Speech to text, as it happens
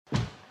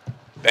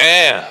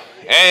Damn,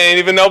 ain't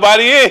even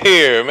nobody in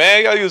here,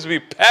 man. Y'all used to be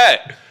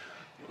packed.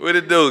 What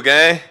it do,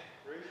 gang?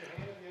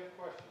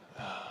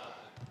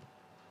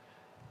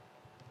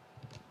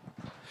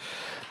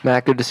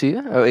 Matt, good to see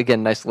you. Oh,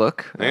 again, nice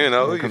look.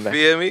 You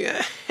feel me?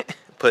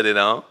 Put it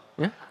on.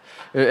 Yeah.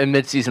 In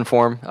mid-season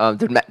form,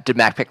 did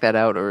Mac pick that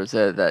out, or is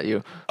that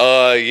you?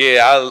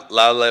 Yeah,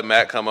 I let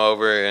Matt come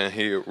over and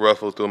he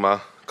ruffled through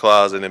my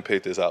closet and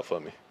picked this out for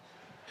me.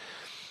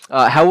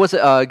 How was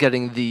it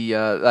getting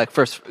the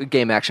first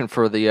game action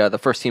for the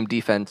first team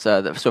defense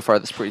so far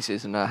this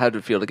preseason? How did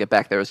it feel to get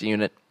back there as a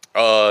unit?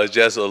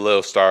 Just a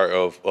little start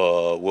of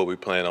what we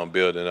plan on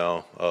building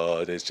on.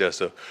 It's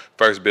just a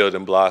first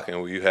building block,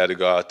 and you had to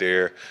go out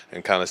there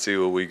and kind of see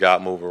what we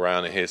got, move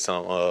around, and hit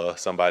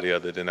somebody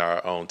other than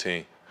our own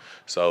team.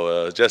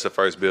 So just a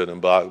first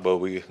building block, but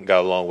we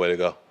got a long way to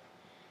go.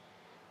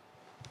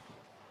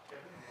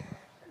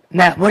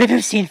 Matt, what have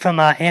you seen from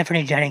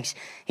Anthony Jennings?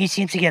 He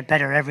seems to get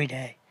better every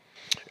day.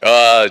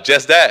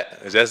 Just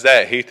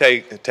that. He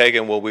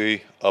taking what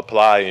we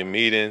apply in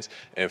meetings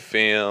and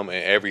film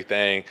and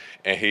everything,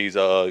 and he's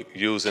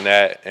using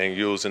that and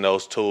using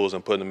those tools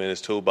and putting them in his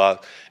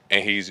toolbox,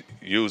 and he's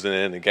using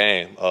it in the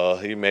game.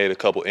 He made a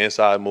couple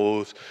inside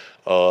moves.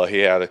 He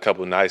had a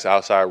couple nice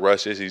outside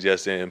rushes. He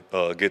just didn't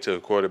get to the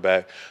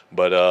quarterback,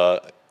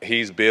 but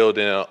he's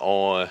building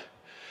on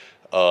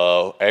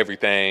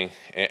everything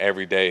and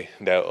every day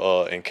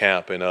that in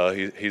camp,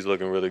 and he's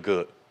looking really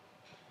good.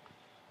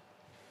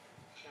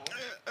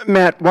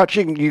 Matt,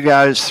 watching you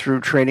guys through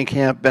training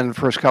camp and the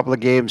first couple of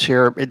games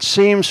here, it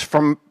seems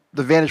from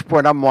the vantage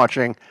point I'm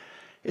watching,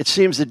 it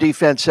seems the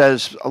defense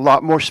has a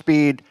lot more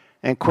speed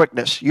and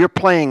quickness. You're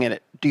playing in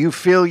it. Do you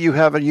feel you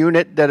have a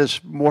unit that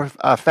is more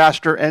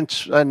faster and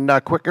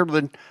quicker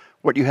than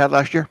what you had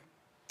last year?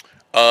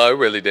 It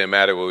really didn't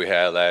matter what we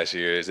had last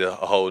year. It's a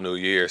whole new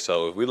year.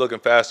 So if we're looking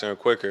faster and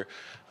quicker,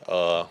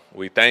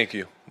 we thank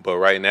you. But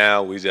right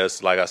now, we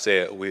just, like I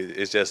said,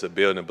 it's just a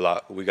building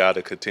block. We got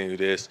to continue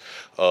this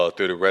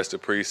through the rest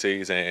of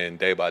preseason and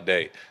day by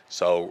day.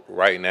 So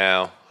right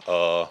now,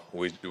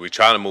 we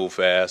trying to move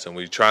fast and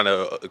we trying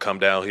to come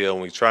downhill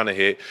and we trying to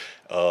hit.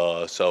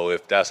 So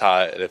if that's how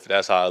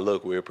I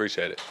look, we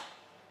appreciate it.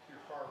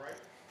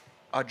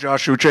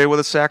 Josh Uche with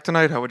a sack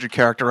tonight. How would you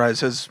characterize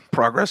his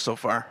progress so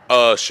far?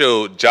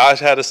 Josh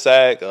had a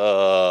sack.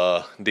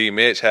 D.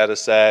 Mitch had a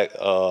sack.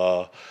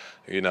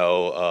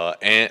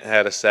 Ant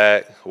had a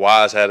sack.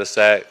 Wise had a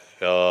sack.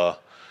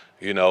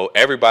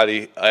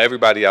 Everybody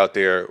out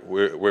there,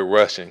 we're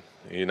rushing.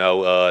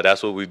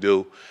 That's what we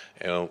do,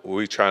 and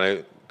we trying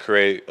to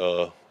create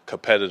a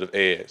competitive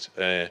edge.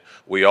 And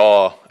we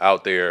all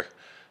out there,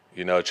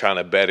 trying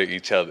to better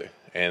each other,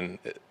 and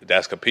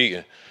that's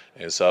competing.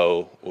 And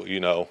so,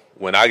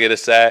 when I get a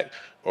sack,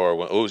 or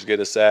when Ooch get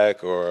a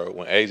sack, or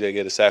when AJ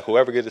get a sack,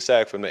 whoever get a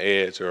sack from the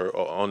edge or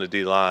on the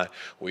D line,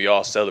 we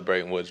all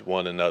celebrating with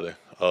one another.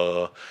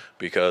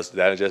 Because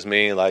that just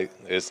means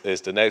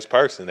it's the next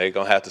person. They're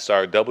gonna have to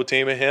start double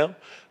teaming him,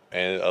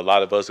 and a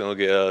lot of us are gonna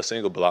get a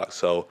single block.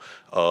 So,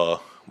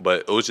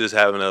 but Ooch is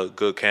having a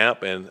good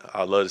camp, and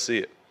I love to see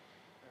it.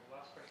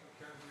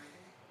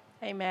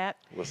 Hey, Matt.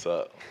 What's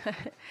up?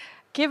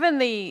 Given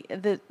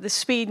the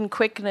speed and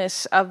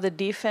quickness of the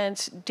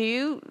defense, do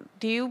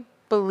you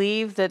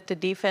believe that the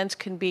defense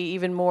can be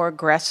even more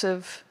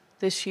aggressive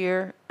this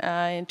year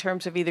in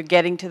terms of either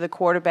getting to the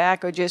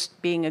quarterback or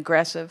just being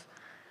aggressive?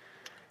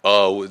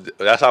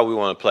 That's how we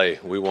want to play.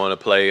 We want to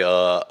play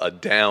a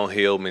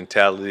downhill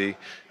mentality.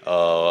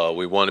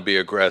 We want to be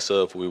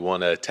aggressive. We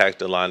want to attack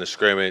the line of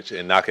scrimmage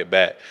and knock it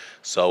back.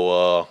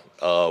 So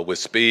with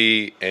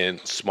speed and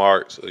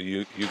smarts,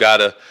 you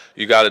gotta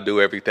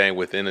do everything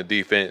within the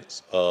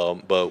defense.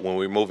 But when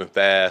we're moving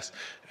fast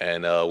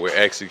and we're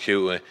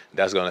executing,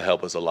 that's going to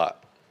help us a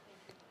lot.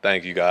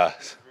 Thank you,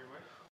 guys.